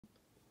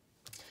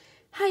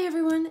Hi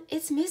everyone,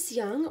 it's Miss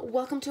Young.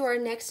 Welcome to our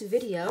next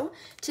video.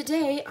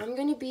 Today I'm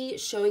going to be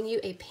showing you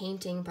a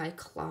painting by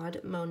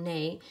Claude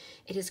Monet.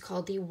 It is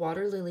called the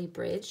Water Lily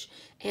Bridge,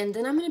 and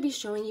then I'm going to be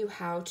showing you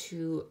how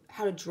to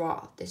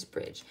draw this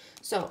bridge.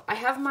 So I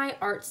have my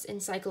arts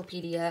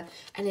encyclopedia,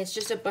 and it's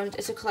just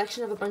it's a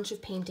collection of a bunch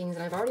of paintings,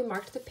 and I've already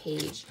marked the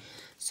page.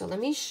 So let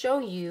me show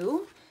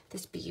you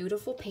this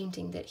beautiful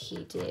painting that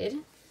he did.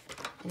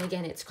 And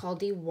again, it's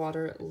called the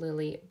Water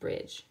Lily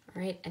Bridge.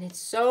 All right, and it's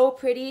so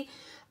pretty.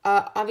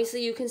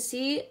 Obviously, you can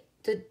see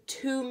the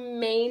two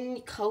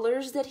main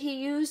colors that he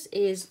used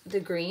is the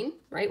green,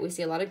 right? We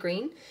see a lot of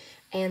green,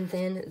 and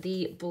then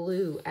the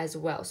blue as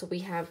well. So we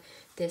have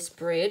this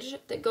bridge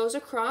that goes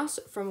across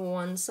from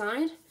one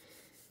side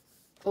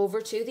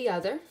over to the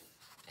other,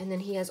 and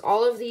then he has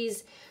all of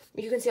these.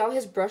 You can see all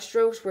his brush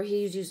strokes where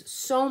he used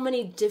so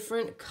many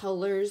different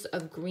colors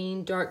of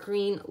green, dark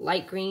green,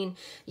 light green,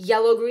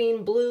 yellow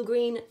green, blue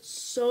green,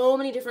 so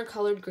many different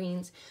colored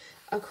greens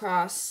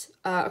across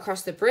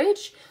the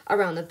bridge,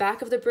 around the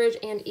back of the bridge,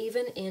 and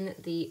even in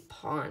the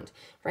pond,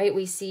 right?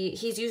 We see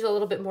he's used a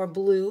little bit more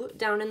blue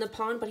down in the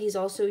pond, but he's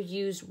also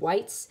used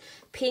whites,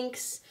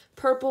 pinks,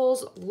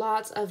 purples,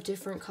 lots of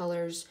different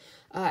colors,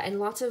 and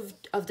lots of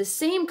the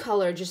same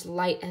color, just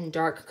light and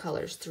dark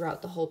colors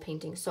throughout the whole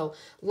painting. So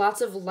lots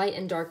of light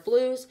and dark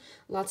blues,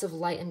 lots of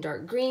light and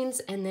dark greens,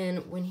 and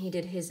then when he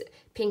did his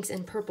pinks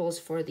and purples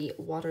for the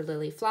water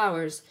lily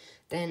flowers,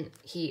 then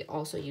he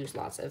also used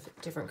lots of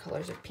different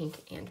colors of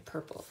pink and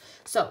purple.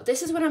 So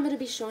this is what I'm going to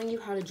be showing you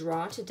how to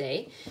draw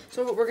today.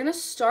 So we're going to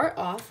start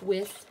off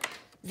with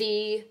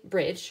the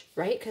bridge,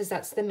 right? Because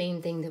that's the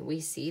main thing that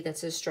we see.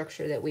 That's a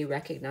structure that we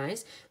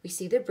recognize. We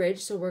see the bridge,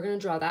 so we're going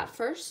to draw that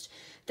first.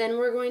 Then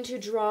we're going to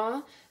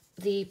draw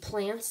the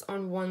plants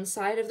on one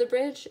side of the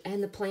bridge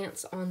and the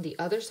plants on the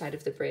other side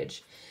of the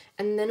bridge.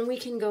 And then we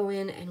can go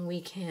in and we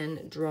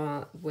can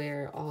draw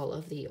where all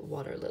of the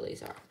water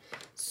lilies are.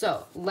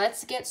 So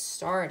let's get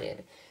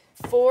started.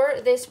 For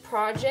this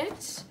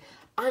project,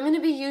 I'm going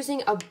to be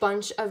using a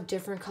bunch of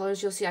different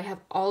colors. You'll see I have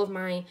a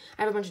bunch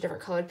of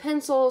different colored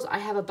pencils. I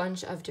have a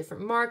bunch of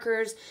different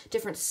markers,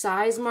 different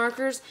size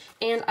markers,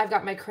 and I've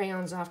got my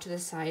crayons off to the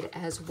side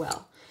as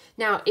well.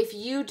 Now, if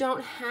you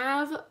don't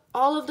have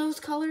all of those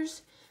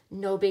colors,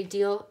 no big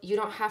deal. You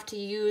don't have to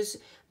use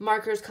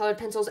markers, colored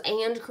pencils,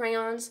 and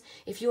crayons.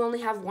 If you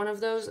only have one of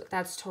those,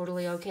 that's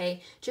totally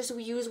okay. Just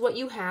use what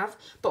you have,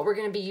 but we're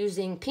going to be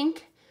using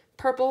pink,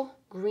 purple,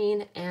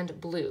 green, and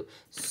blue.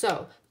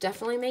 So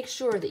definitely make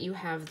sure that you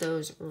have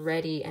those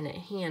ready and at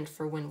hand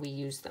for when we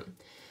use them.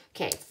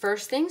 Okay,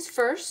 first things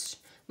first,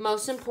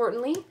 most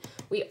importantly,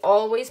 we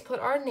always put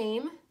our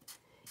name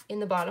in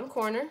the bottom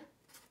corner.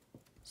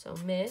 So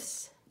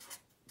Miss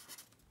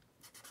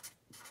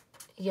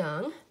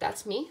Young,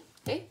 that's me.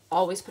 Okay,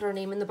 always put our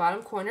name in the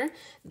bottom corner.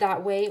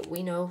 That way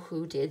we know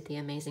who did the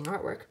amazing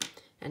artwork,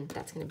 and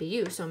that's going to be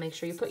you. So make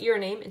sure you put your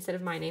name instead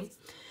of my name.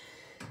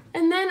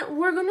 And then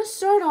we're going to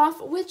start off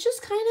with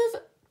just kind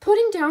of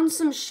putting down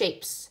some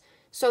shapes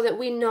so that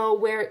we know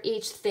where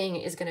each thing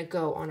is going to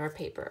go on our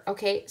paper.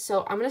 Okay,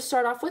 so I'm going to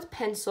start off with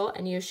pencil,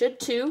 and you should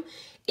too.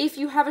 If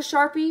you have a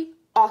Sharpie,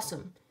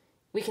 awesome.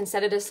 We can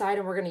set it aside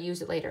and we're going to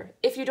use it later.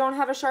 If you don't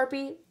have a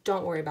Sharpie,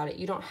 don't worry about it.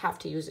 You don't have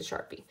to use a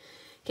Sharpie.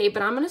 Okay,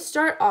 but I'm going to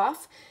start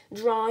off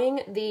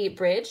drawing the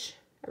bridge,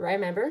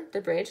 remember,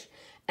 the bridge,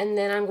 and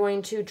then I'm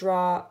going to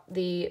draw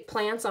the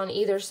plants on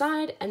either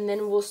side, and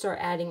then we'll start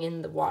adding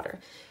in the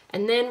water.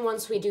 And then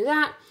once we do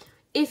that,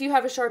 if you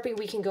have a Sharpie,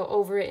 we can go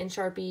over it in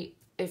Sharpie.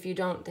 If you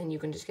don't, then you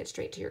can just get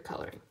straight to your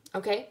coloring,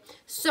 okay?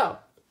 So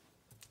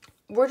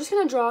we're just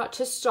going to draw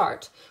to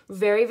start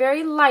very,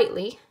 very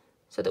lightly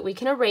so that we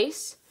can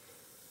erase.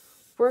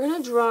 We're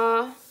going to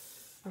draw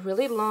a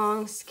really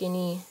long,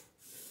 skinny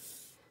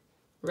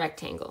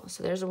rectangle.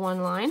 So there's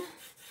one line.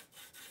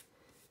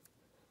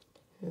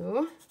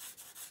 Two.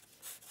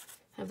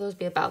 Have those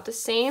be about the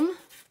same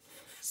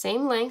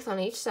length on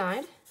each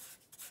side.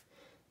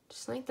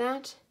 Just like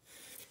that.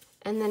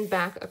 And then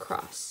back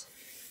across.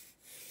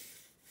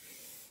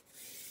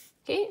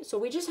 Okay, so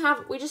we just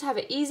have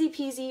an easy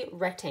peasy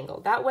rectangle.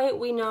 That way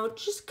we know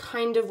just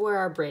kind of where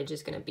our bridge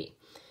is going to be.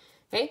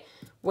 Okay,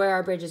 where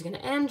our bridge is going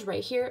to end,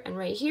 right here and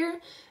right here.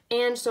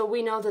 And so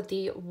we know that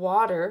the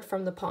water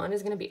from the pond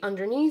is going to be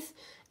underneath,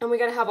 and we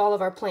got to have all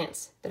of our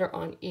plants that are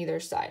on either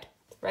side,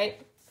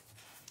 right?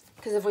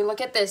 Because if we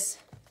look at this,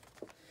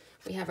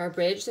 we have our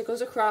bridge that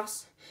goes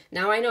across.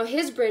 Now I know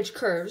his bridge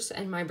curves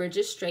and my bridge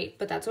is straight,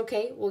 but that's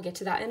okay. We'll get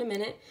to that in a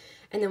minute.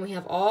 And then we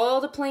have all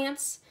the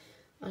plants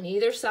on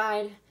either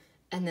side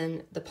and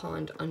then the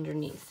pond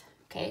underneath.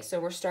 Okay, so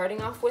we're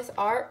starting off with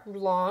our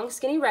long,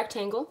 skinny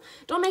rectangle.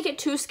 Don't make it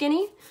too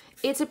skinny.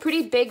 It's a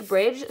pretty big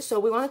bridge, so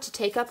we want it to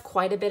take up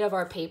quite a bit of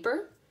our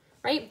paper,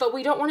 right? But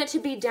we don't want it to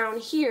be down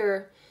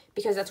here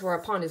because that's where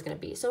our pond is going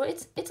to be. So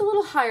it's a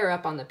little higher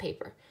up on the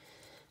paper.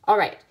 All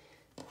right,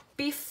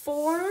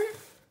 before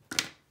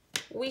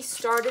we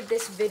started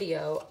this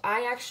video,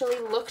 I actually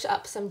looked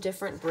up some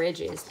different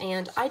bridges,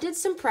 and I did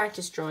some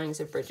practice drawings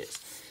of bridges.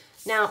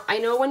 Now, I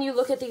know when you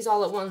look at these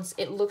all at once,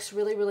 it looks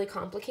really, really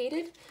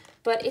complicated,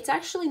 but it's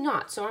actually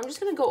not. So I'm just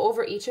gonna go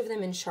over each of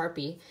them in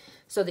Sharpie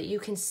so that you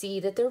can see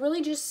that they're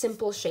really just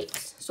simple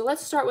shapes. So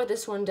let's start with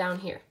this one down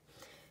here,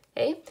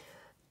 okay?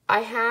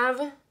 I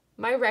have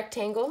my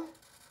rectangle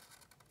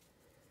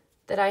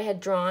that I had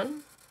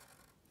drawn.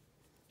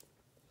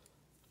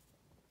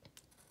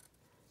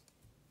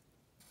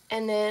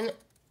 And then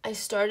I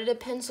started a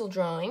pencil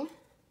drawing.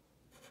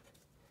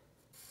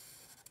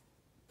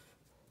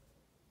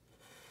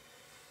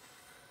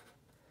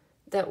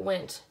 That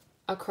went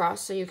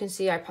across, so you can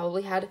see I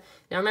probably had,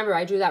 now remember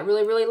I drew that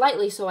really, really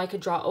lightly so I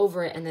could draw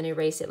over it and then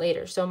erase it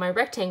later. So my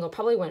rectangle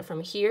probably went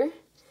from here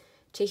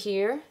to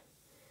here,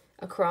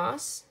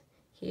 across,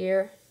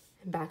 here,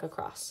 and back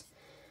across.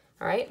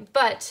 All right,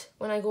 but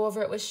when I go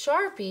over it with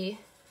Sharpie,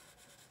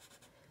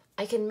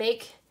 I can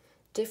make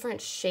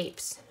different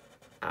shapes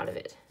out of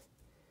it.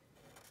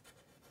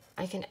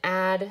 I can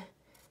add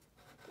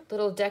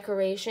little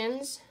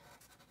decorations,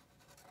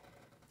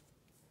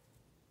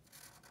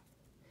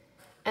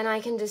 and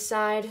I can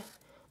decide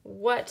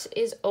what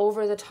is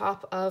over the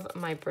top of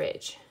my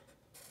bridge.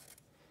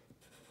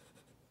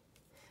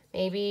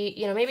 Maybe,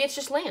 you know, maybe it's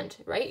just land,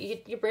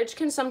 right? Your bridge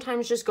can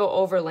sometimes just go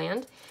over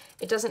land.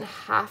 It doesn't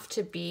have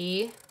to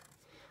be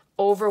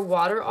over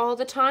water all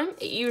the time.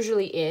 It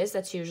usually is.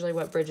 That's usually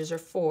what bridges are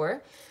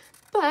for.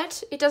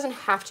 But it doesn't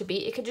have to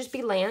be. It could just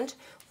be land.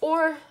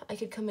 Or I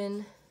could come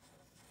in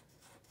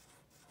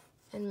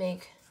and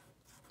make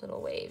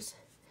little waves.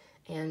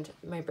 And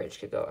my bridge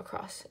could go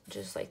across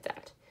just like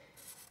that.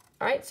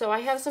 All right, so I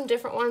have some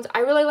different ones. I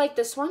really like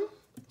this one,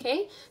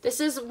 okay? This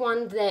is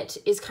one that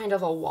is kind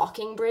of a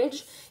walking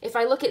bridge. If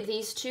I look at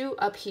these two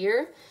up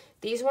here,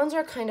 these ones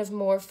are kind of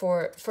more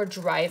for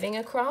driving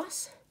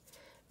across,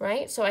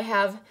 right? So I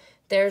have,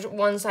 there's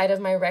one side of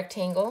my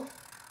rectangle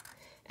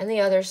and the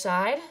other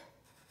side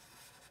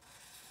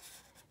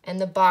and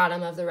the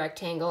bottom of the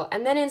rectangle.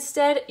 And then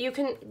instead, you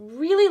can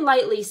really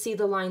lightly see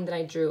the line that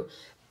I drew.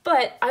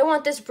 But I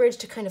want this bridge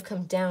to kind of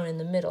come down in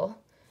the middle.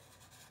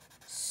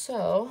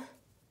 So,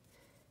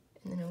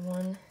 and then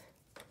one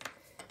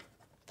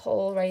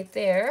pole right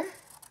there,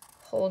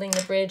 holding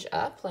the bridge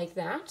up like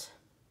that.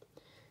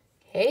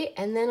 Okay,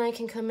 and then I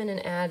can come in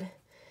and add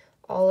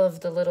all of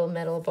the little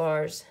metal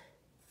bars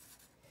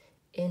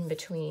in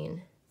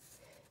between.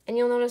 And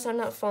you'll notice I'm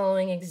not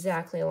following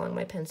exactly along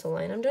my pencil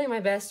line. I'm doing my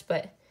best,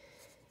 but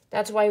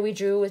that's why we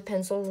drew with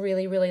pencil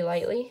really, really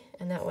lightly.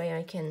 And that way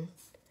I can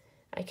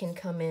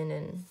come in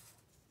and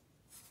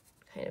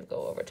kind of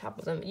go over top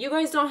of them. You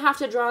guys don't have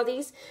to draw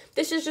these.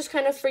 This is just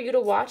kind of for you to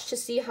watch to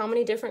see how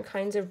many different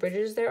kinds of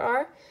bridges there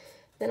are.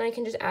 Then I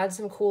can just add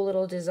some cool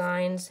little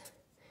designs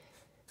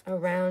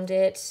around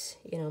it.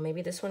 You know,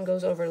 maybe this one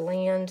goes over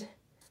land.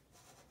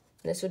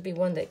 This would be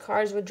one that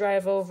cars would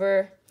drive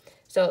over.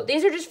 So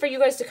these are just for you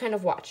guys to kind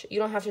of watch. You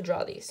don't have to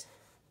draw these.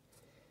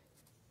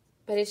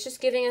 But it's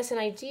just giving us an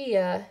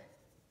idea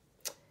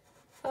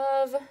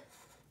of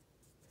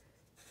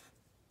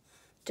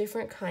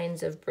different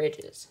kinds of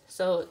bridges.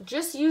 So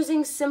just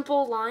using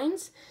simple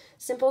lines,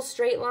 simple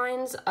straight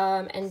lines,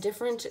 and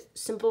different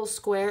simple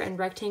square and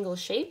rectangle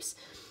shapes,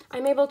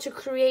 I'm able to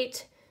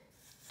create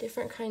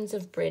different kinds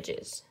of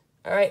bridges.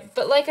 All right,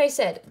 but like I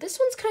said, this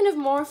one's kind of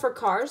more for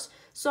cars,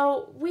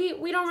 so we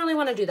don't really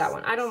want to do that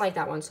one. I don't like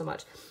that one so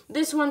much.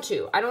 This one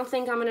too. I don't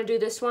think I'm gonna do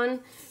this one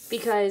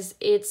because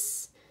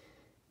it's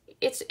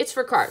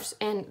for cars,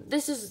 and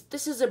this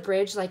is a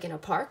bridge like in a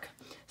park.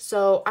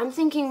 So I'm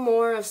thinking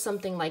more of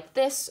something like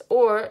this,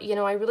 or, you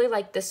know, I really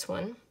like this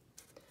one.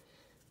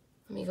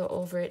 Let me go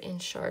over it in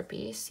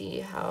Sharpie, see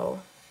how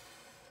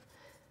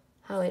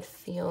it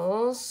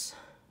feels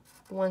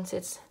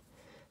once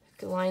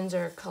the lines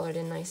are colored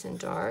in nice and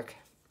dark.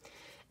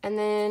 And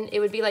then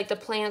it would be like the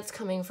plants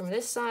coming from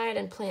this side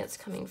and plants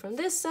coming from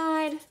this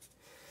side,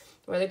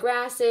 where the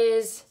grass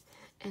is,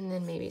 and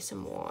then maybe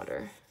some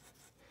water.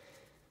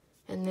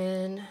 And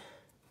then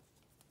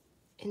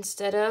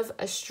instead of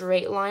a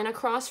straight line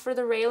across for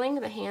the railing,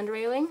 the hand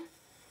railing,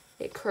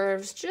 it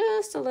curves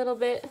just a little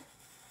bit,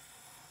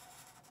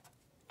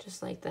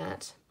 just like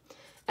that.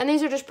 And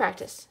these are just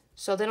practice,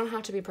 so they don't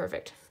have to be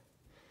perfect.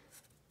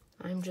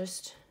 I'm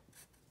just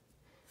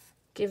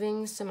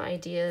giving some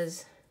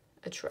ideas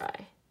a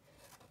try.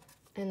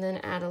 And then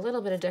add a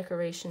little bit of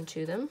decoration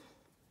to them.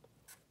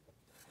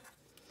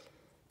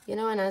 You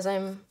know, and as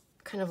I'm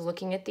kind of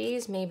looking at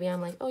these, maybe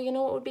I'm like, oh, you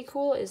know what would be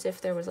cool is if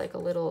there was like a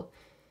little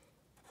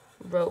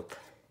rope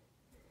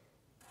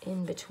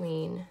in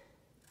between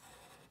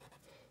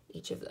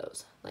each of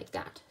those, like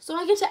that. So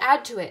I get to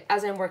add to it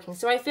as I'm working.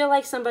 So I feel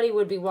like somebody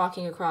would be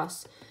walking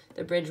across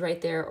the bridge right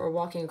there, or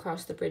walking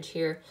across the bridge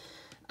here.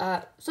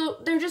 So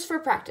they're just for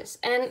practice.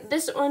 And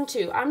this one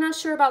too, I'm not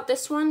sure about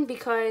this one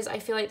because I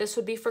feel like this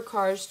would be for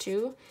cars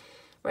too,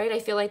 right? I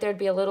feel like there'd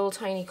be a little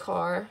tiny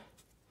car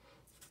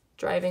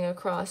driving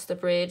across the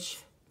bridge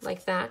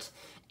like that.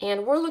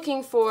 And we're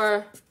looking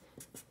for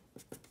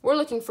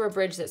a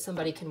bridge that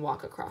somebody can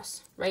walk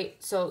across, right?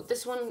 So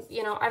this one,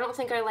 you know, I don't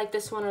think I like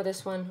this one or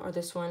this one or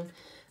this one,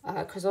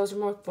 because those are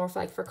more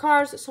like for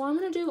cars. So I'm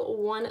gonna do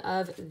one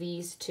of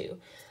these two.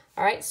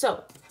 All right,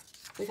 so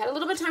we've had a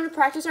little bit of time to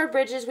practice our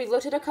bridges. We've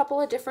looked at a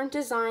couple of different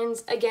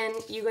designs. Again,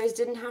 you guys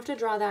didn't have to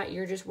draw that.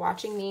 You're just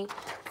watching me,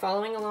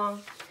 following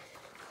along.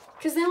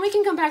 Because then we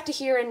can come back to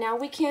here and now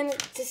we can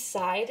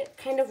decide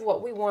kind of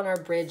what we want our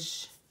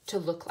bridge to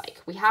look like.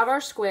 We have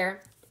our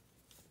square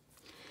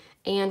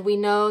and we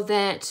know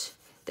that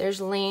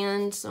there's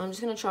land. So I'm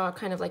just going to draw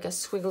kind of like a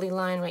squiggly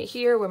line right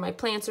here where my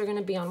plants are going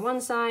to be on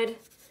one side.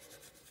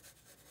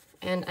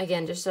 And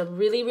again, just a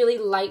really, really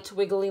light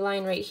wiggly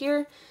line right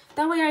here.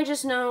 That way I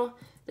just know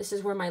this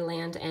is where my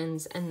land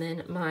ends and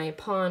then my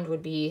pond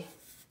would be,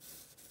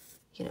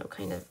 you know,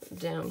 kind of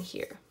down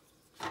here,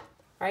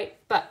 right?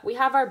 But we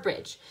have our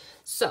bridge.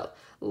 So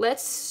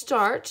let's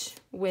start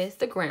with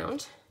the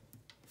ground,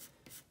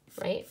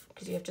 right?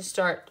 Because you have to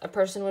start, a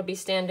person would be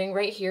standing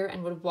right here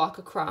and would walk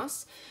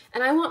across.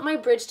 And I want my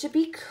bridge to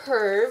be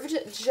curved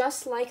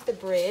just like the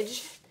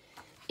bridge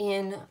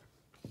in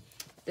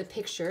the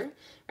picture,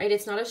 right?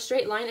 It's not a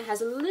straight line. It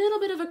has a little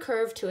bit of a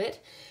curve to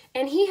it.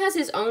 And he has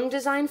his own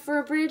design for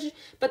a bridge,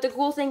 but the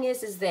cool thing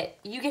is that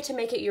you get to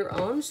make it your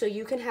own, so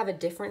you can have a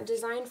different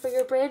design for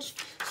your bridge,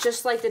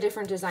 just like the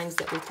different designs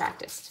that we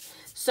practiced.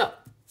 So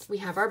we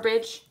have our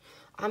bridge.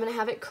 I'm gonna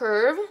have it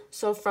curve.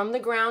 So from the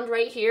ground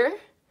right here,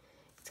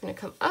 it's gonna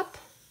come up,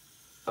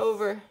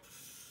 over,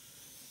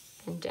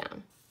 and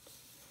down.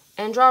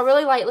 And draw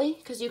really lightly,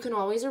 because you can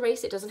always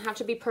erase. It doesn't have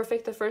to be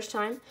perfect the first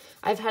time.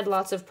 I've had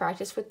lots of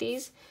practice with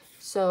these,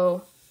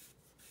 so,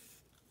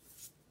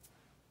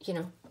 you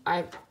know,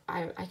 I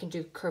can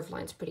do curved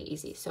lines pretty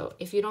easy. So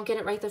if you don't get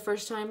it right the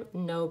first time,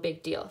 no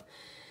big deal.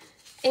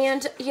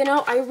 And, you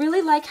know, I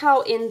really like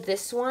how in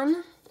this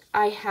one,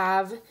 I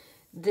have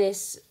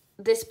this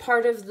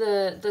part of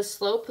the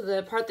slope,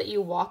 the part that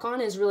you walk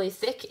on is really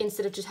thick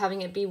instead of just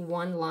having it be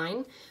one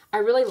line. I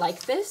really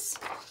like this.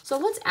 So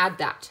let's add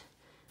that,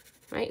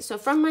 right? So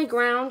from my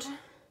ground,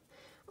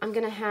 I'm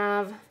gonna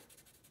have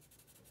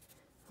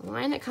a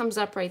line that comes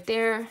up right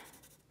there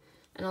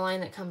and a line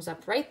that comes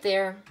up right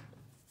there.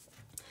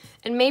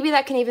 And maybe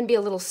that can even be a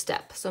little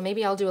step. So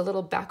maybe I'll do a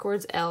little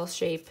backwards L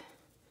shape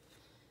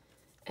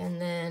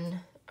and then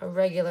a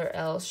regular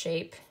L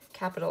shape,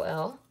 capital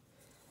L,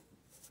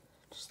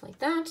 just like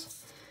that.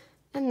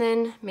 And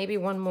then maybe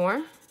one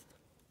more,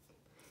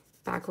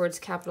 backwards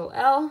capital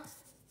L,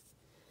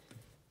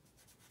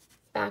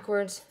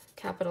 backwards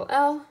capital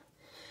L.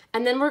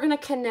 And then we're gonna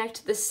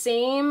connect the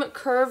same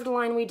curved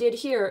line we did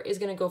here is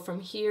gonna go from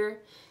here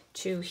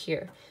to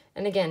here.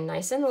 And again,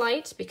 nice and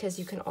light because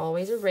you can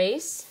always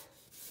erase.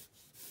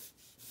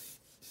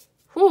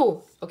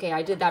 Whew, okay,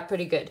 I did that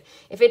pretty good.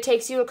 If it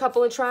takes you a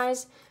couple of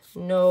tries,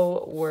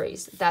 no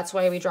worries. That's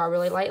why we draw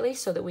really lightly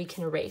so that we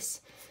can erase.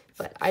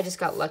 But I just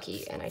got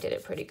lucky and I did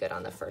it pretty good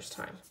on the first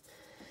time.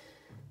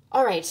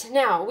 All right,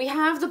 now we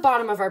have the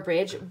bottom of our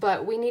bridge,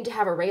 but we need to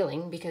have a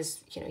railing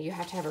because, you know, you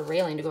have to have a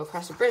railing to go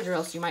across a bridge or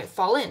else you might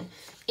fall in.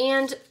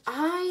 And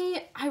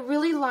I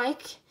really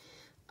like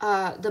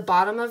the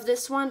bottom of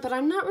this one, but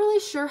I'm not really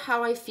sure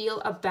how I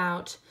feel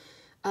about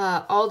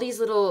all these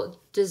little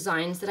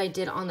designs that I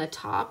did on the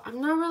top.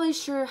 I'm not really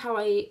sure how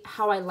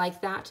I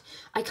like that.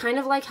 I kind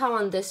of like how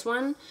on this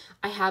one,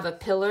 I have a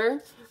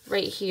pillar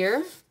right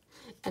here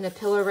and a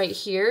pillar right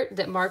here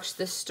that marks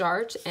the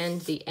start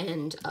and the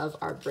end of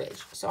our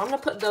bridge. So I'm gonna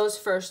put those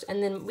first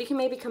and then we can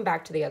maybe come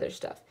back to the other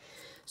stuff.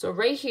 So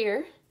right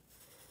here,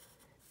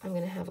 I'm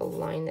gonna have a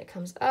line that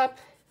comes up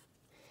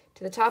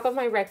to the top of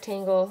my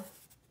rectangle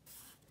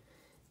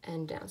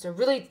and down. So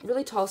really,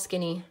 really tall,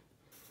 skinny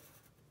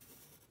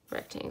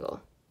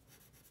rectangle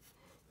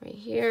right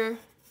here,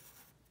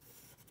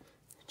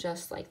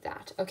 just like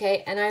that.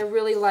 Okay, and I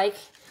like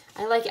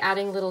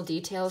adding little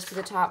details to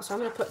the top, so I'm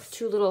going to put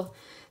two little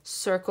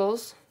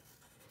circles,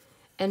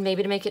 and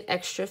maybe to make it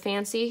extra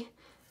fancy,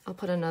 I'll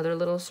put another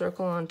little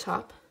circle on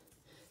top.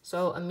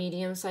 So a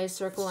medium-sized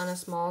circle and a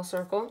small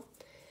circle,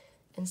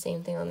 and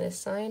same thing on this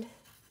side,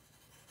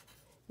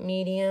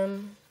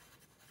 medium,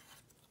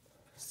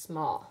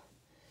 small.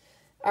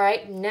 All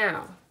right,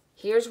 now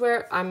here's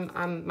where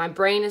my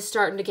brain is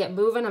starting to get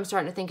moving. I'm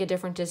starting to think of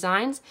different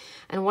designs.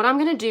 And what I'm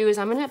gonna do is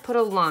I'm gonna put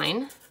a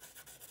line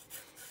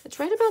that's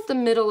right about the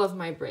middle of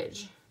my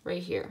bridge,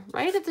 right here,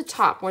 right at the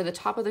top where the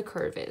top of the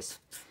curve is.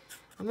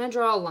 I'm gonna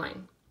draw a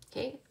line,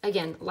 okay?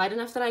 Again, light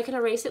enough that I can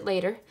erase it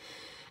later.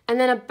 And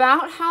then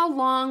about how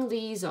long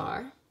these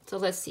are, so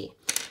let's see,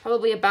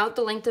 probably about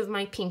the length of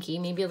my pinky,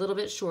 maybe a little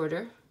bit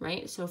shorter,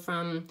 right? So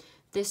from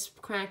this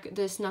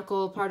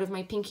knuckle part of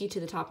my pinky to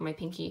the top of my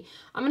pinky,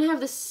 I'm gonna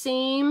have the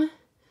same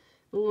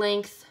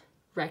length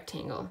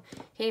rectangle.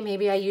 Okay,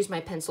 maybe I use my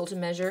pencil to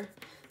measure.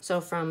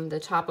 So from the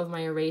top of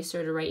my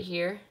eraser to right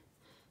here,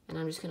 and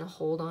I'm just gonna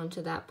hold on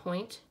to that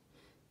point.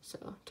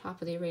 So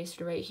top of the eraser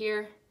to right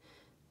here,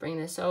 bring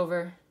this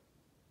over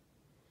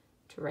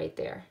to right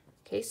there.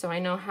 Okay, so I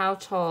know how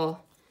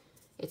tall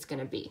it's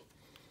gonna be.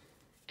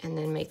 And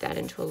then make that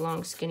into a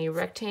long skinny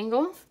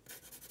rectangle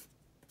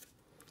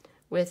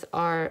with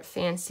our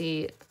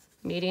fancy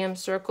medium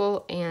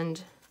circle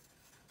and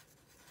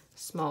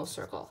small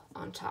circle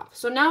on top.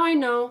 So now I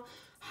know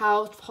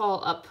how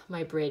tall up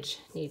my bridge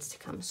needs to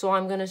come. So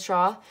I'm gonna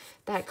draw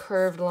that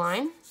curved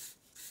line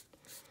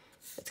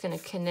It's going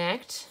to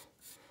connect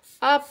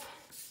up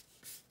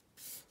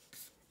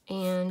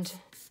and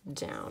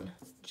down,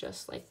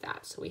 just like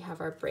that. So we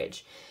have our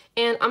bridge.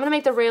 And I'm going to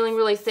make the railing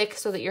really thick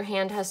so that your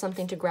hand has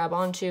something to grab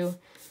onto.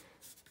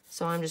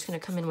 So I'm just going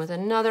to come in with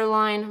another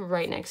line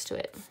right next to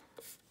it.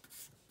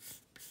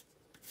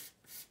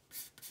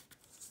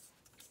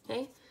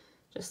 Okay,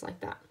 just like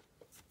that.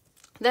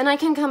 Then I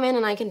can come in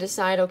and I can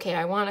decide, okay,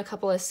 I want a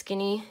couple of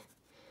skinny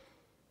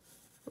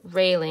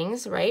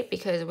railings, right?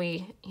 Because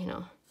we, you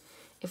know,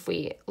 if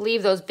we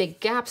leave those big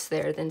gaps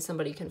there, then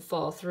somebody can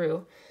fall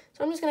through.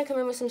 So I'm just going to come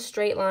in with some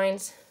straight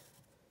lines.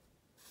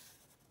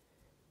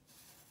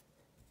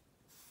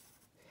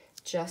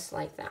 Just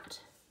like that.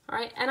 All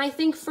right, and I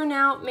think for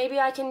now, maybe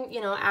I can, you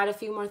know, add a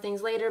few more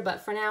things later,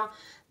 but for now,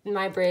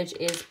 my bridge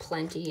is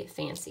plenty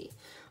fancy.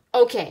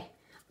 Okay,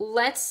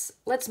 let's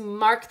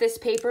mark this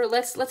paper.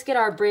 Let's get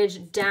our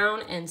bridge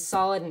down and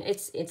solid, and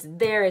it's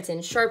there, it's in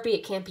Sharpie,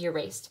 it can't be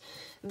erased.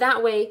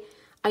 That way,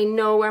 I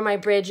know where my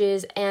bridge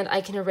is, and I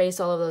can erase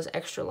all of those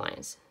extra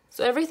lines.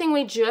 So everything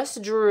we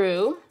just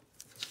drew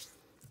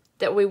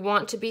that we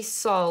want to be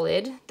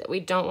solid, that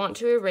we don't want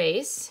to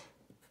erase,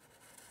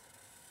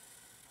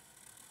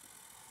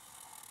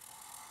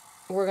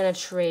 we're going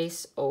to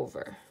trace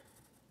over.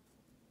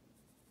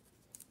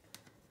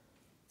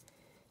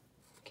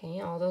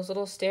 Okay, all those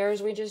little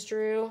stairs we just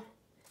drew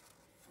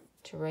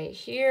to right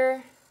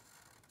here,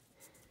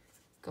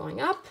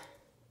 going up.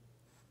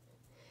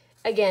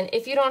 Again,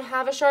 if you don't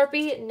have a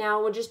Sharpie,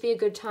 now would just be a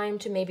good time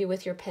to maybe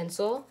with your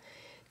pencil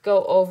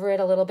go over it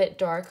a little bit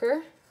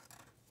darker.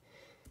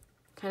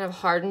 Kind of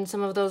harden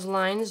some of those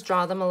lines,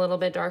 draw them a little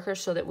bit darker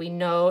so that we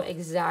know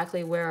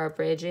exactly where our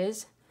bridge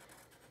is.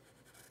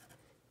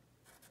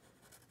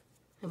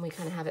 And we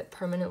kind of have it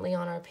permanently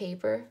on our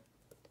paper.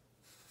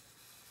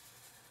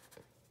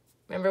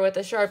 Remember with the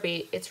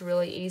Sharpie, it's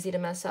really easy to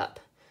mess up.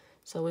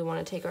 So we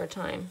want to take our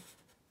time.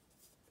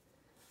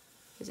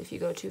 Because if you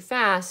go too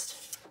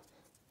fast,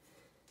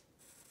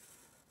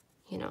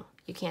 you know,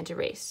 you can't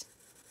erase.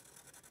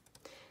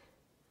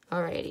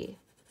 Alrighty,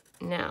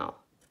 now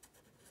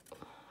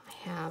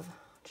I have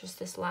just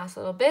this last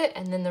little bit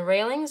and then the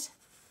railings.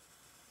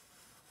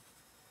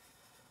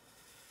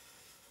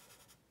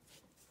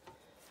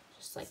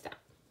 Just like that.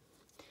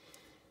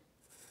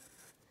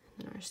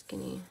 And our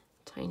skinny,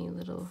 tiny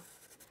little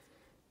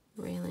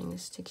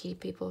railings to keep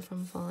people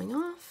from falling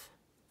off.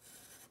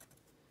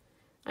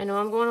 I know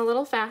I'm going a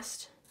little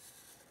fast,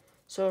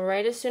 so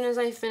right as soon as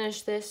I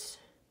finish this,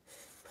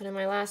 put in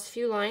my last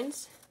few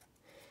lines.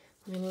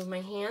 Let me move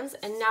my hands,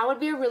 and now would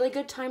be a really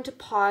good time to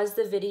pause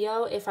the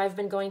video if I've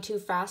been going too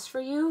fast for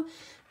you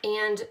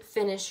and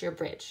finish your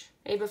bridge.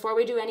 Okay, before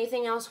we do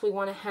anything else, we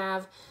want to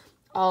have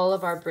all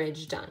of our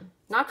bridge done.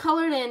 Not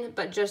colored in,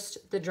 but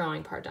just the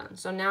drawing part done.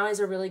 So now is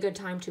a really good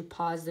time to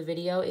pause the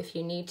video if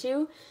you need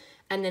to,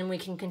 and then we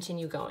can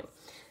continue going.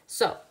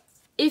 So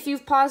if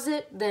you've paused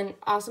it, then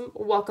awesome,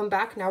 welcome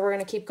back. Now we're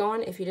gonna keep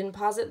going. If you didn't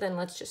pause it, then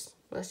let's just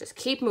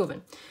keep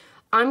moving.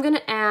 I'm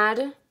gonna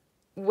add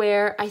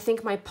where I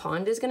think my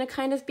pond is gonna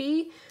kind of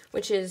be,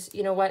 which is,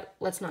 you know what,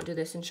 let's not do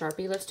this in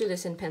Sharpie, let's do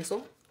this in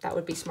pencil. That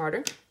would be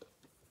smarter.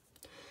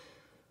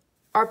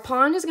 Our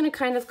pond is gonna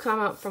kind of come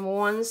up from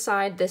one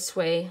side this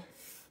way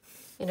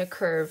in a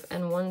curve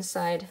and one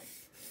side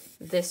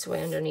this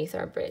way underneath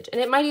our bridge. And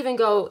it might even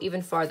go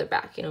even farther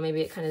back, you know,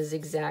 maybe it kind of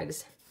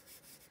zigzags,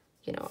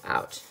 you know,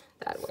 out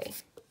that way.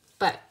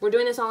 But we're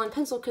doing this all in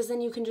pencil because then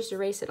you can just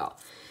erase it all.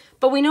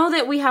 But we know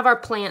that we have our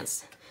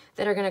plants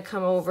that are gonna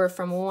come over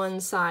from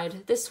one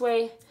side this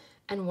way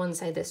and one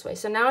side this way.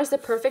 So now is the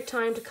perfect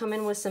time to come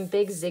in with some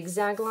big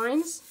zigzag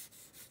lines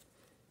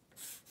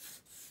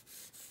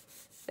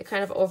that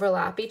kind of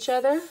overlap each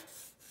other.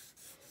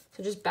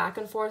 So just back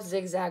and forth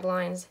zigzag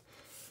lines.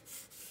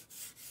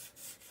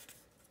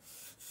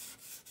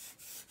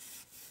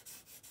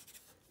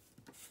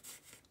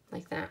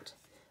 Like that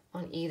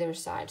on either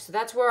side. So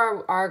that's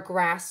where our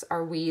grass,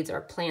 our weeds,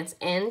 our plants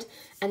end.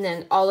 And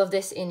then all of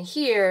this in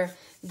here,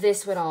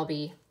 this would all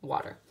be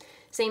water.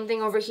 Same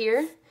thing over here.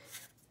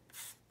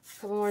 A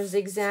couple more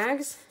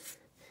zigzags.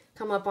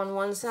 Come up on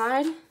one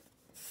side.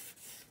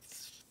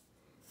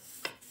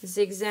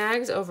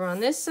 Zigzags over on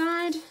this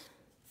side.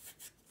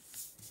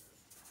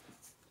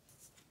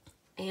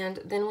 And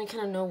then we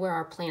kind of know where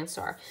our plants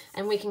are.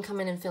 And we can come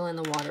in and fill in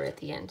the water at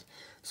the end.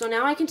 So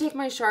now I can take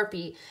my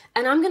Sharpie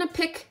and I'm gonna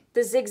pick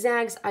the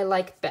zigzags I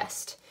like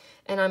best.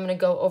 And I'm gonna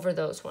go over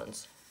those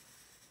ones.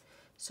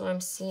 So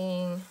I'm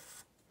seeing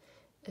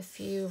a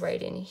few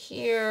right in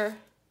here.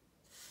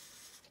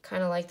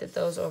 Kind of like that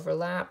those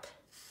overlap.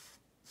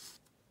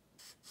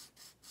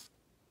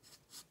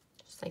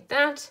 Just like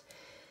that.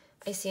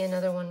 I see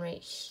another one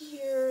right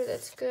here,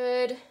 that's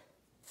good.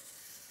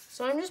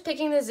 So I'm just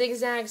picking the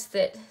zigzags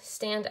that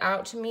stand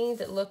out to me,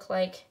 that look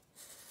like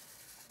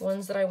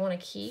ones that I wanna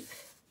keep.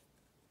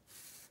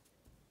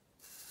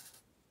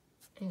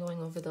 And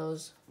going over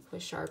those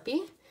with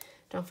Sharpie.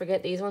 Don't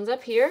forget these ones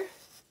up here.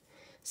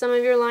 Some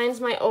of your lines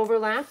might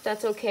overlap,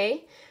 that's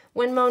okay.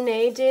 When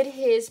Monet did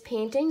his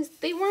paintings,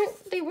 they weren't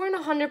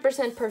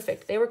 100%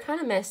 perfect. They were kind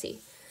of messy.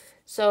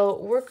 So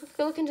we're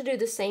looking to do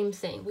the same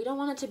thing. We don't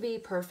want it to be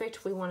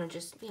perfect. We want to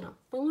just, you know,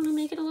 we want to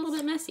make it a little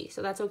bit messy,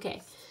 so that's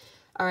okay.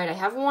 All right, I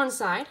have one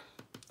side.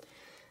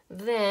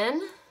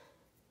 Then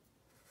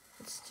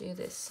let's do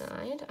this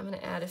side. I'm going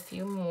to add a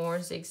few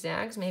more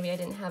zigzags. Maybe I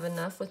didn't have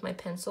enough with my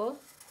pencil.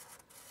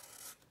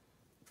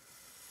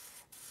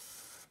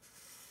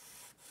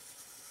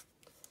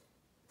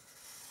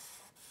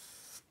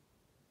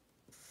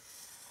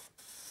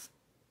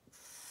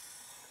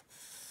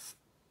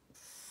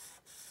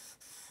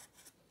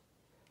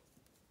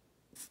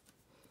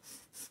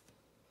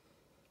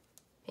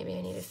 Maybe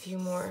I need a few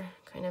more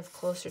kind of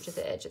closer to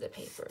the edge of the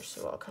paper,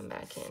 so I'll come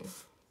back in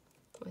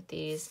with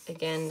these.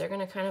 Again, they're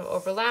gonna kind of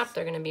overlap.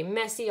 They're gonna be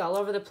messy all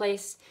over the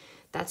place.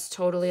 That's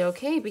totally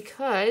okay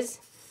because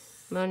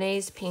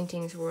Monet's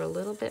paintings were a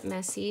little bit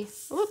messy.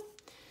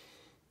 Whoop.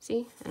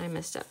 See, and I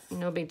messed up.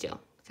 No big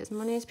deal because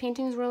Monet's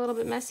paintings were a little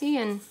bit messy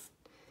and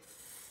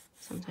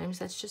sometimes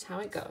that's just how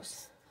it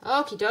goes.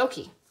 Okie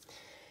dokie.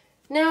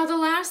 Now, the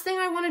last thing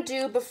I wanna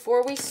do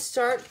before we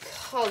start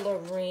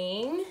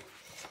coloring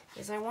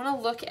is I want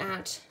to look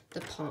at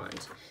the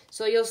pond.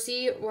 So you'll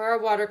see where our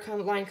water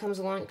line comes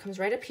along. It comes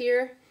right up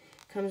here,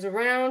 comes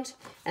around,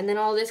 and then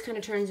all this kind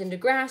of turns into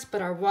grass,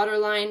 but our water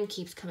line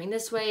keeps coming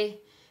this way,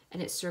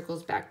 and it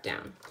circles back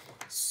down.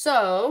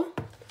 So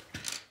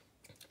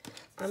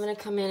I'm going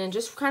to come in and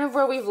just kind of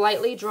where we've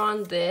lightly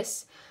drawn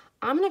this,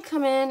 I'm going to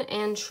come in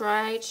and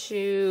try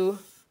to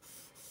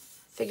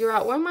figure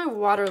out where my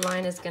water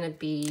line is going to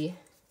be,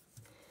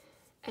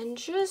 and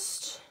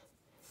just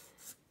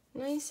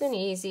nice and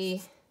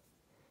easy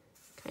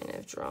kind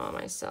of draw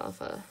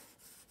myself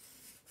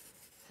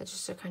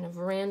just a kind of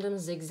random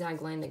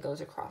zigzag line that goes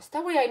across.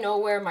 That way I know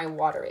where my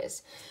water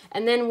is.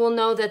 And then we'll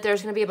know that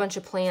there's going to be a bunch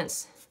of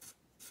plants,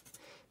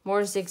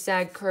 more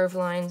zigzag curve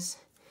lines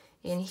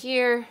in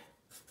here.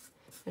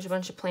 There's a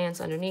bunch of plants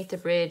underneath the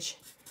bridge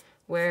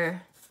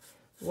where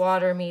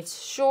water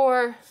meets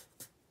shore,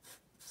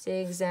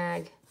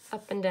 zigzag,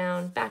 up and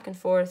down, back and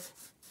forth,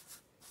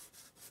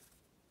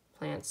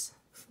 plants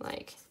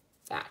like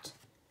that.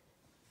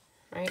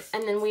 Right,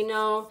 and then we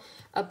know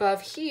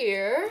above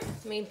here,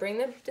 let me bring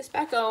this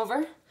back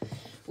over,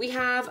 we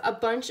have a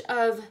bunch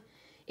of,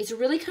 it's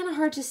really kind of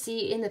hard to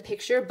see in the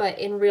picture, but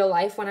in real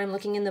life when I'm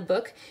looking in the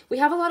book, we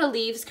have a lot of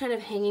leaves kind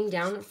of hanging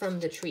down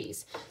from the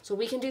trees. So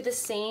we can do the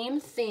same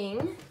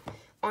thing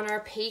on our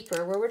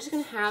paper where we're just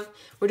gonna have,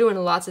 we're doing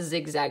lots of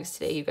zigzags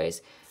today, you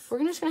guys. We're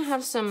just gonna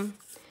have some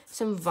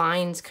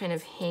vines kind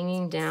of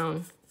hanging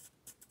down.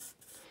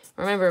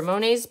 Remember,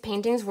 Monet's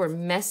paintings were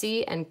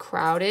messy and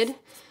crowded.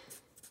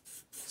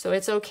 So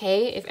it's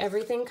okay if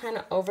everything kind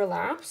of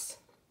overlaps,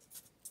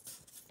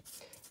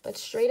 but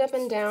straight up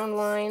and down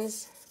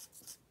lines.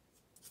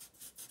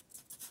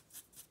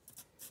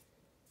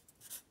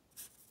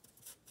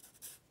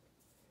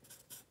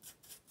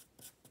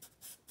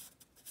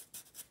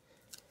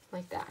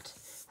 Like that.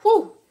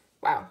 Whew,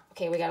 wow,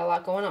 okay, we got a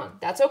lot going on.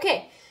 That's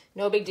okay,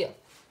 no big deal.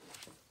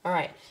 All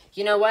right,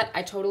 you know what?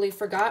 I totally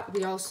forgot.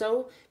 We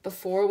also,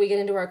 before we get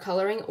into our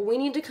coloring, we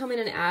need to come in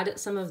and add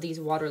some of these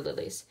water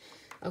lilies.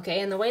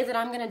 Okay, and the way that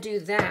I'm gonna do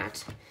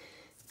that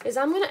is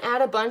I'm gonna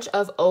add a bunch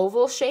of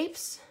oval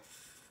shapes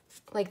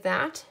like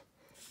that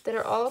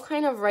are all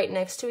kind of right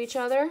next to each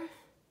other.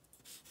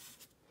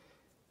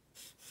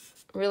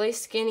 Really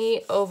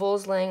skinny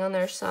ovals laying on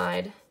their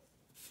side.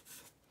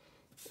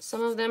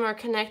 Some of them are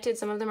connected,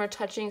 some of them are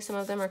touching, some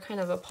of them are kind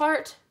of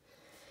apart.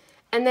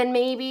 And then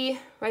maybe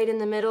right in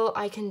the middle,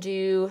 I can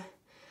do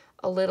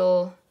a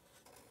little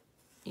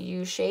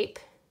U shape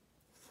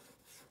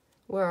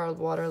where our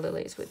water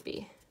lilies would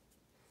be.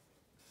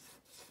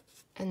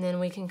 And then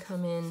we can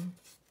come in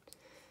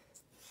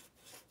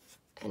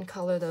and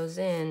color those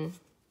in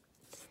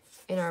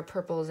our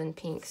purples and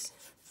pinks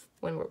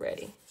when we're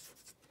ready.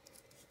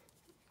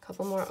 A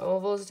couple more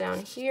ovals down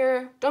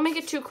here. Don't make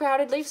it too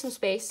crowded, leave some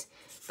space.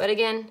 But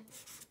again,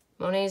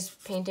 Monet's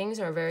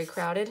paintings are very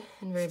crowded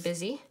and very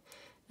busy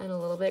and a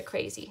little bit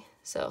crazy.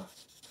 So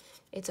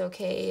it's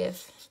okay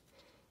if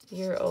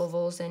your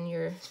ovals and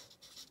your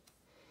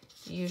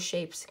U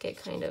shapes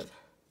get kind of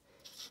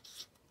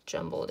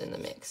jumbled in the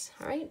mix.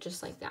 All right,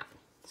 just like that.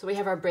 So we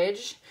have our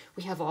bridge,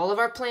 we have all of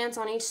our plants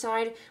on each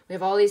side, we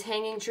have all these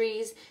hanging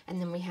trees,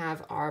 and then we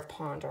have our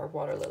pond, our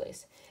water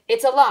lilies.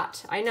 It's a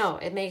lot, I know,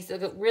 it makes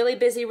it look really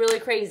busy, really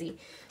crazy,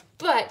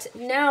 but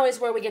now is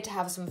where we get to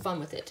have some fun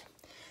with it.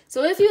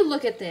 So if you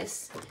look at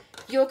this,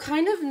 you'll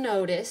kind of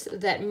notice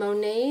that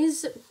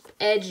Monet's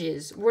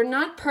edges were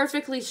not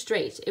perfectly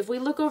straight. If we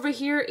look over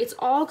here, it's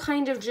all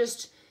kind of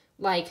just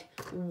like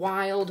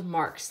wild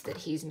marks that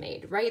he's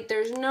made, right?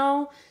 There's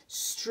no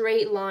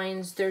straight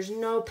lines, there's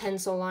no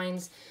pencil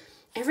lines.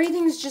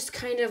 Everything's just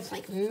kind of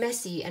like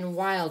messy and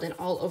wild and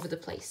all over the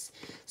place.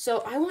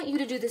 So I want you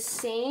to do the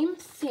same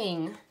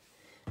thing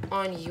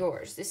on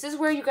yours. This is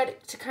where you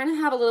got to kind of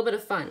have a little bit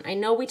of fun. I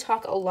know we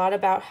talk a lot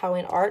about how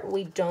in art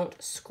we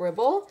don't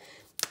scribble,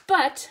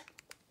 but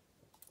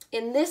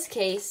in this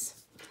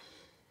case,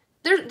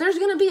 there's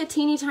going to be a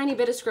teeny tiny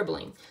bit of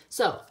scribbling.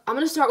 So I'm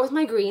going to start with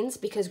my greens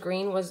because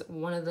green was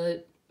one of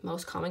the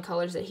most common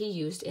colors that he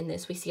used in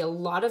this. We see a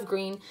lot of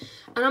green,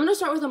 and I'm gonna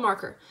start with a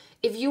marker.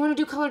 If you wanna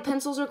do colored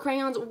pencils or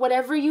crayons,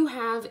 whatever you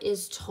have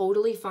is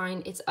totally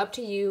fine. It's up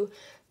to you,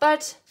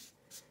 but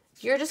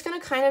you're just gonna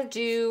kind of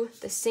do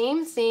the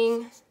same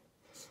thing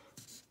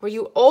where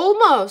you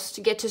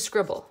almost get to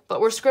scribble,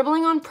 but we're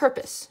scribbling on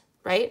purpose,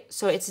 right?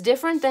 So it's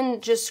different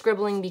than just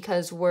scribbling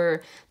because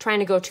we're trying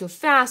to go too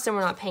fast and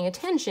we're not paying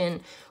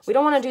attention. We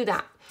don't wanna do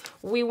that.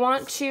 We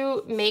want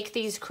to make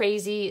these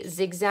crazy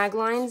zigzag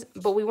lines,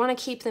 but we want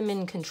to keep them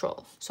in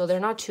control, so they're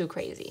not too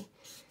crazy.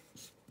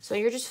 So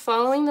you're just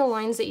following the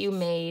lines that you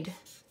made.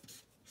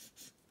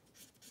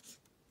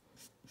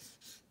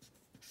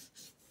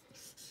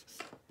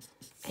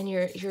 And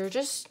you're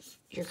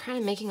kind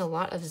of making a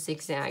lot of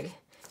zigzag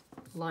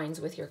lines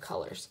with your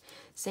colors.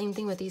 Same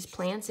thing with these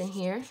plants in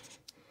here.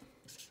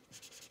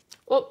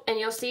 Oh, and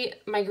you'll see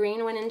my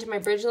green went into my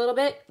bridge a little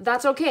bit.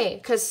 That's okay,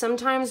 because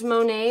sometimes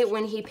Monet,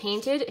 when he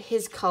painted,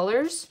 his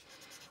colors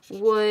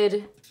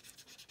would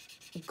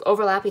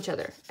overlap each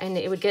other and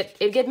it'd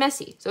get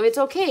messy. So it's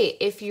okay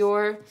if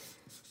your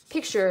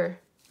picture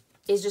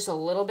is just a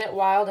little bit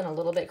wild and a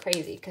little bit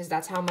crazy, because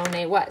that's how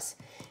Monet was.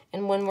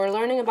 And when we're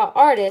learning about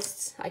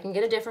artists, I can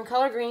get a different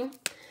color green.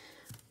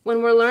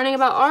 When we're learning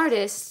about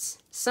artists,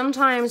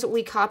 sometimes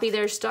we copy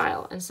their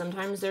style, and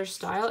sometimes their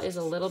style is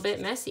a little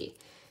bit messy.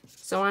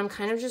 So I'm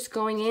kind of just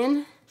going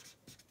in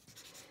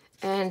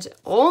and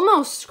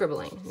almost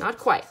scribbling, not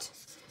quite,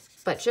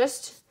 but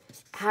just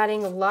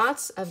adding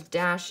lots of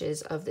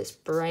dashes of this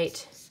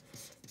bright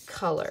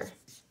color.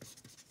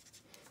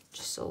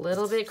 Just a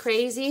little bit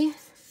crazy,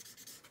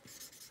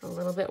 a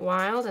little bit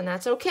wild, and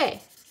that's okay.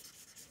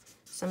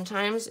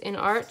 Sometimes in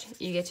art,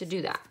 you get to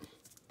do that.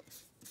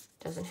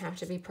 Doesn't have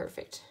to be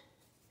perfect.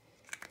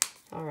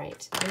 All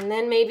right, and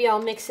then maybe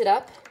I'll mix it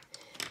up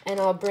and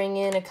I'll bring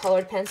in a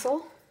colored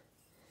pencil.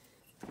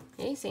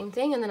 Okay, same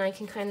thing, and then I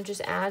can kind of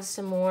just add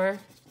some more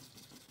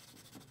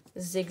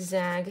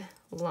zigzag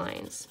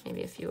lines.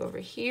 Maybe a few over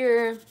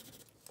here.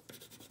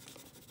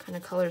 Kind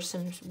of color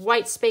some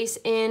white space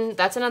in.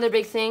 That's another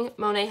big thing.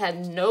 Monet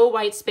had no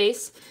white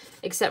space,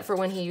 except for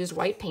when he used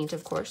white paint,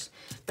 of course.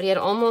 But he had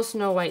almost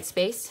no white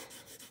space.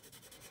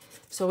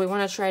 So we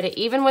want to try to,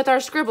 even with our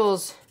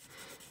scribbles,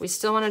 we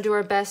still want to do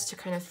our best to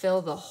kind of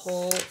fill the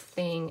whole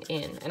thing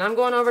in. And I'm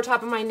going over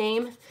top of my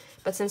name,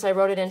 but since I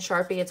wrote it in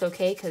Sharpie, it's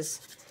okay because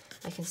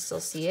I can still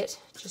see it,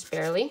 just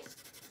barely.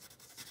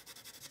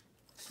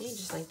 Okay,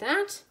 just like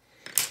that.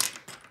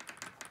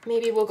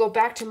 Maybe we'll go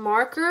back to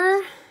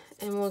marker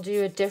and we'll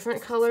do a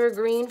different color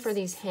green for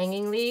these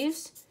hanging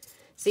leaves.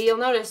 See, you'll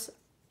notice,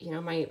 you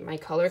know, my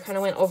color kind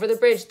of went over the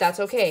bridge.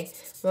 That's okay.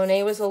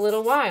 Monet was a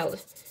little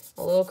wild,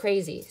 a little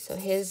crazy. So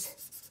his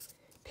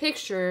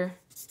picture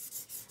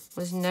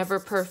was never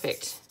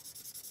perfect.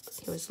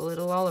 It was a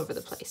little all over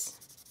the place.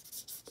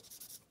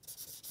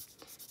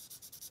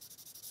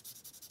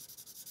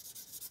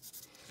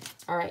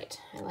 All right,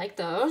 I like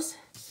those.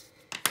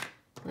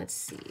 Let's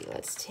see,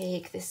 let's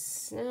take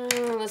this, no,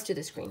 let's do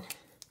this green.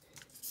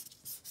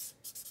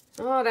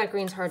 Oh, that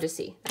green's hard to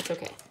see. That's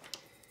okay.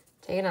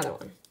 Take another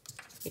one.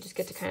 You just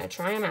get to kind of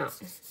try them out.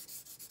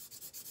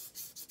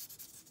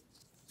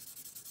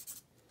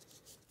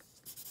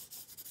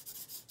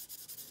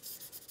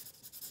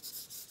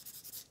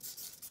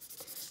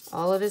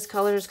 All of his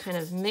colors kind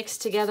of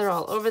mixed together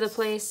all over the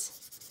place.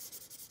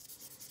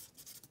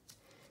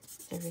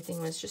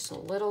 Everything was just a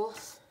little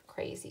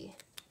crazy.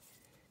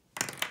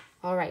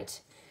 All right,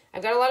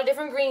 I've got a lot of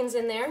different greens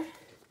in there.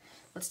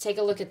 Let's take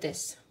a look at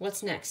this.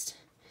 What's next?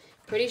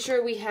 Pretty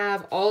sure we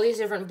have all these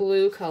different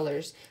blue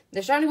colors.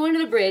 They're starting to go into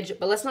the bridge,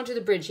 but let's not do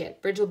the bridge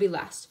yet. Bridge will be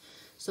last.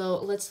 So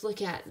let's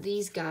look at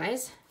these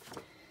guys,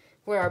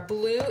 where our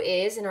blue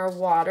is in our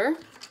water.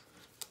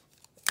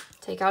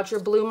 Take out your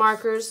blue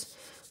markers,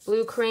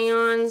 blue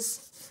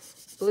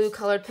crayons, blue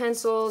colored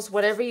pencils,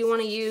 whatever you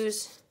want to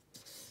use.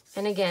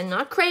 And again,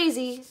 not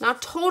crazy,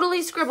 not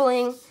totally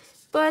scribbling,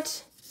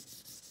 but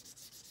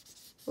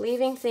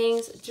leaving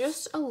things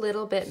just a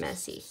little bit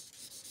messy.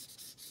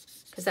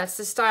 Because that's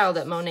the style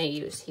that Monet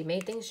used. He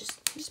made things,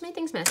 just made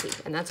things messy,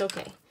 and that's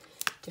okay.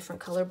 Different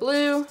color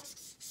blue.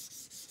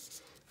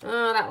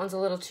 Oh, that one's a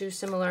little too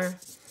similar,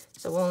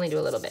 so we'll only do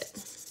a little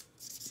bit.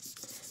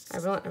 I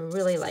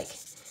really like.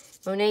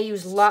 Monet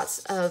used lots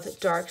of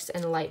darks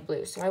and light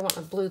blue, so I want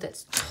a blue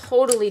that's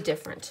totally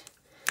different.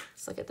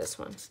 Let's look at this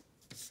one.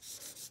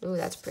 Ooh,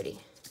 that's pretty.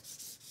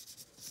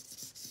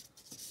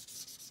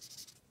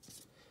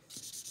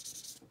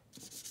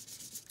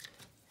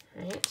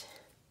 All right.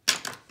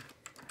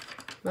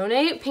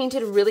 Monet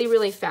painted really,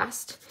 really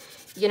fast.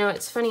 You know,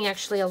 it's funny,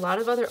 actually, a lot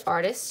of other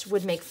artists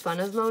would make fun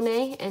of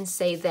Monet and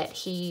say that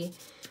he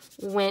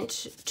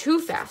went too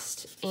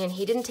fast and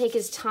he didn't take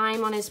his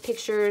time on his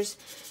pictures,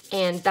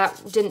 and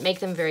that didn't make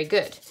them very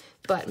good.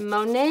 But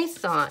Monet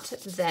thought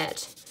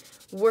that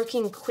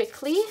working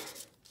quickly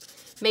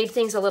made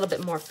things a little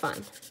bit more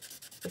fun,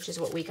 which is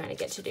what we kind of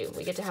get to do.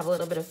 We get to have a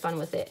little bit of fun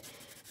with it,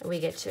 and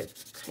we get to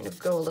kind of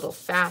go a little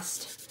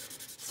fast,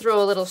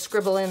 throw a little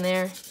scribble in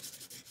there.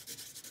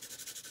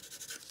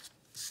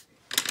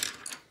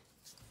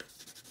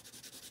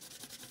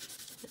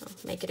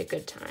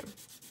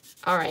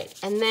 All right,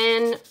 and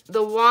then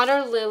the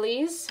water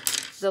lilies,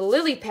 the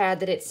lily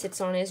pad that it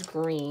sits on is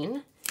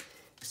green.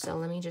 So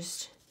let me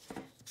just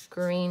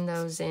green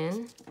those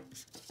in.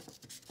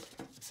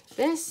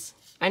 This,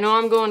 I know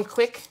I'm going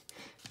quick,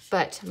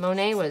 but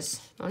Monet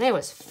was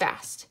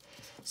fast.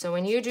 So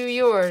when you do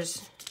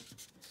yours,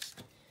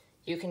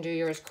 you can do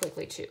yours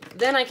quickly too.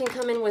 Then I can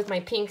come in with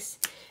my pinks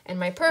and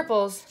my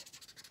purples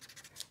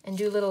and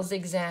do little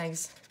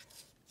zigzags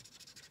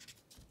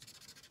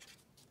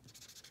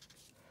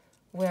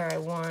where I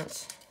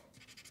want.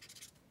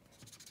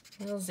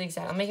 Little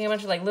zigzag. I'm making a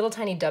bunch of like little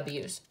tiny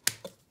W's.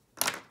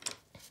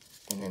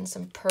 And then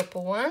some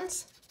purple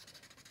ones.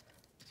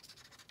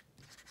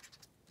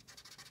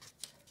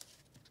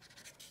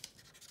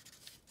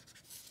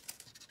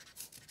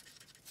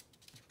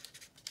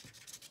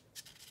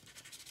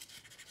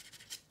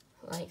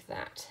 Like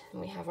that. And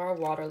we have our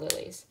water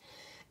lilies.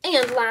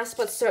 And last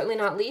but certainly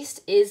not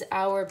least is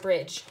our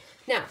bridge.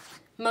 Now,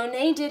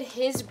 Monet did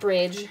his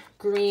bridge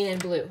green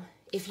and blue.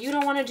 If you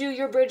don't want to do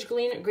your bridge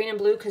green and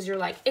blue because you're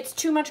like, it's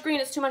too much green,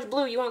 it's too much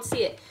blue, you won't see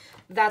it,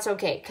 that's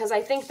okay, because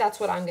I think that's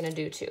what I'm going to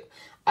do too.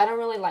 I don't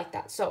really like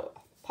that. So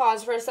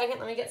pause for a second.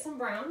 Let me get some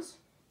browns.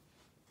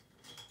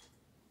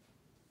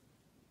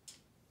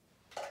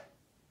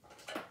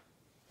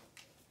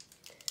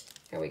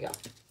 There we go.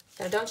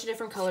 Got a bunch of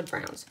different colored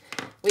browns.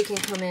 We can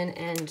come in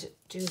and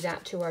do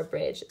that to our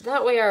bridge.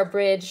 That way our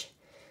bridge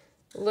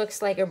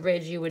looks like a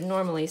bridge you would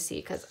normally see,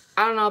 because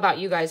I don't know about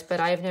you guys,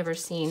 but I've never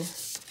seen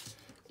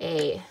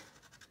a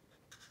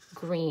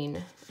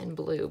green and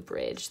blue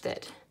bridge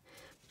that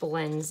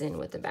blends in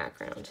with the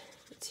background.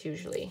 It's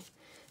usually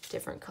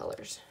different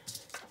colors.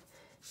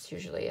 It's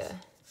usually a,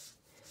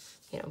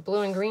 you know,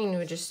 blue and green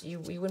would just, you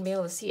wouldn't be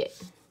able to see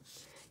it.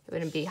 It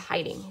wouldn't be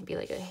hiding. It'd be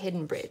like a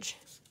hidden bridge,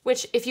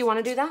 which if you want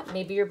to do that,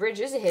 maybe your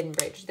bridge is a hidden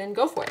bridge, then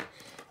go for it.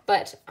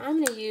 But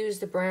I'm going to use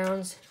the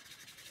browns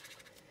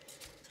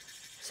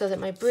so that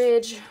my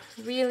bridge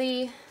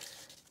really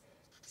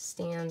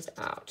stands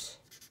out.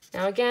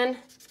 Now again,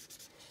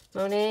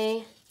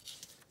 Monet,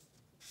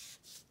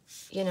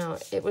 you know,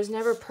 it was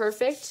never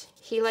perfect.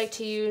 He liked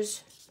to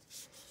use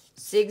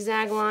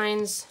zigzag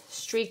lines,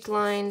 streaked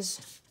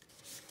lines.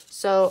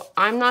 So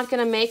I'm not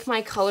going to make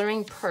my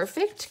coloring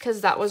perfect,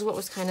 because that was what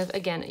was kind of,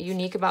 again,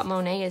 unique about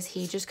Monet, is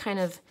he just kind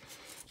of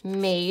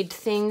made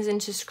things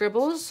into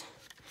scribbles.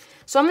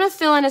 So I'm going to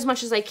fill in as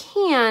much as I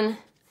can,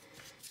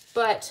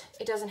 but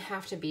it doesn't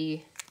have to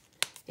be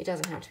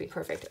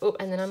perfect. Oh,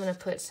 and then I'm going to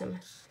put some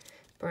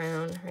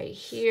brown right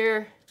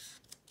here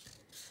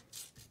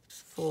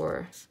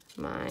for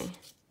my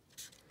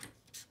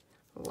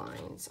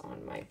lines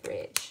on my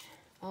bridge.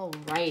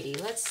 Alrighty,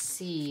 let's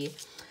see.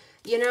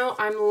 You know,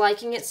 I'm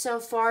liking it so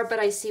far, but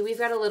I see we've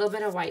got a little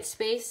bit of white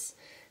space.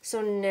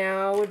 So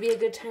now would be a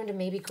good time to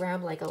maybe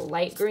grab like a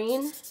light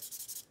green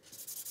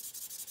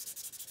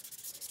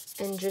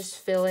and just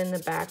fill in the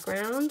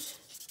background.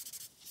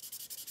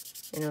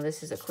 You know,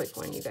 this is a quick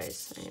one, you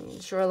guys. I'm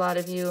sure a lot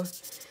of you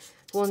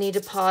will need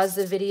to pause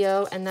the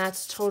video, and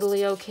that's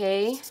totally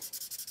okay.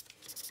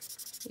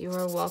 You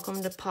are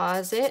welcome to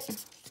pause it.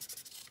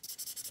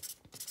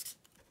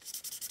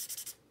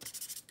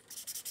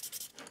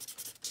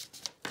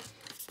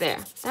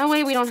 There. That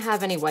way we don't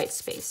have any white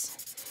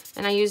space.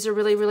 And I used a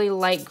really, really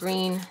light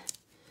green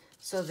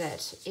so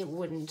that it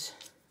wouldn't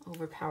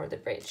overpower the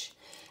bridge.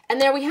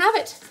 And there we have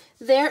it.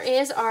 There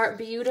is our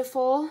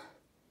beautiful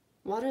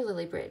water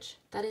lily bridge.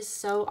 That is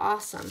so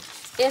awesome.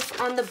 If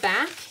on the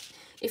back,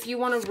 if you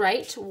want to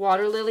write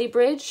water lily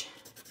bridge,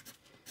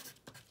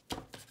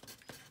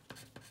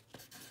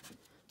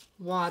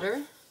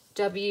 water,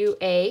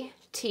 W-A-T-E-R,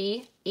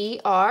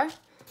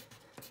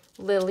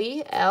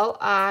 lily,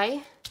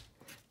 L-I-L-L-Y,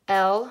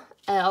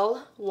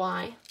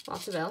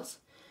 lots of L's,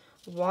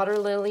 water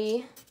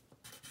lily,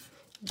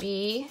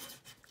 B-R-I-D-G-E,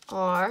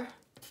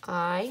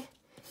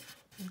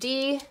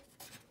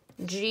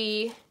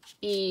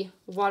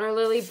 water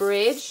lily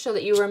bridge, so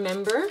that you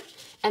remember.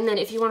 And then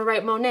if you want to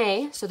write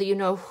Monet, so that you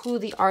know who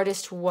the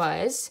artist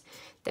was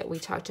that we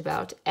talked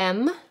about,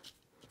 M-O-N-E,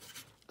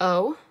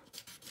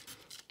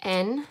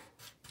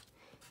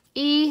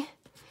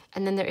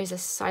 and then there is a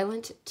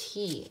silent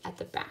T at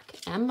the back,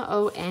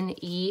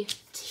 M-O-N-E-T.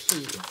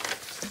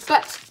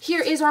 But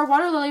here is our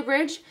water lily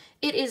bridge.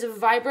 It is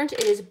vibrant,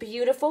 it is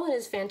beautiful, it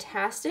is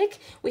fantastic.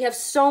 We have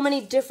so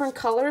many different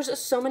colors,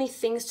 so many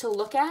things to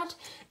look at,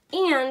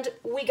 and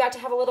we got to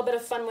have a little bit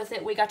of fun with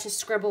it. We got to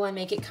scribble and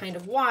make it kind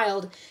of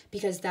wild,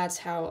 because that's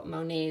how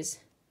Monet's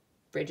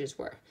bridges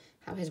were.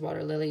 How his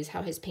water lilies,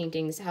 how his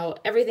paintings, how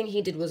everything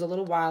he did was a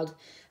little wild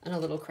and a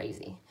little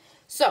crazy.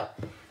 So,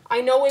 I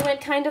know we went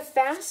kind of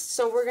fast,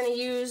 so we're going to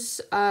use,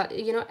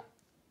 you know,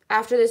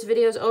 after this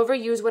video is over,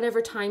 use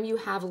whatever time you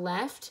have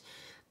left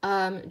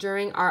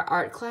during our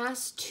art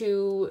class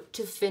to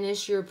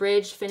finish your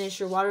bridge, finish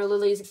your water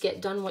lilies,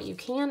 get done what you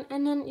can,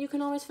 and then you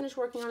can always finish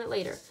working on it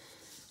later.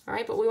 All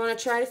right, but we want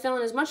to try to fill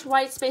in as much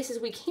white space as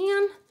we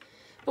can,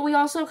 but we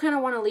also kind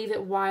of want to leave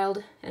it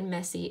wild and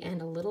messy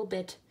and a little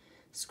bit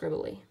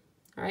scribbly.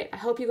 All right, I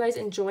hope you guys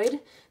enjoyed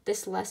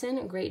this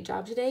lesson. Great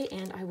job today,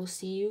 and I will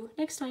see you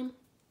next time.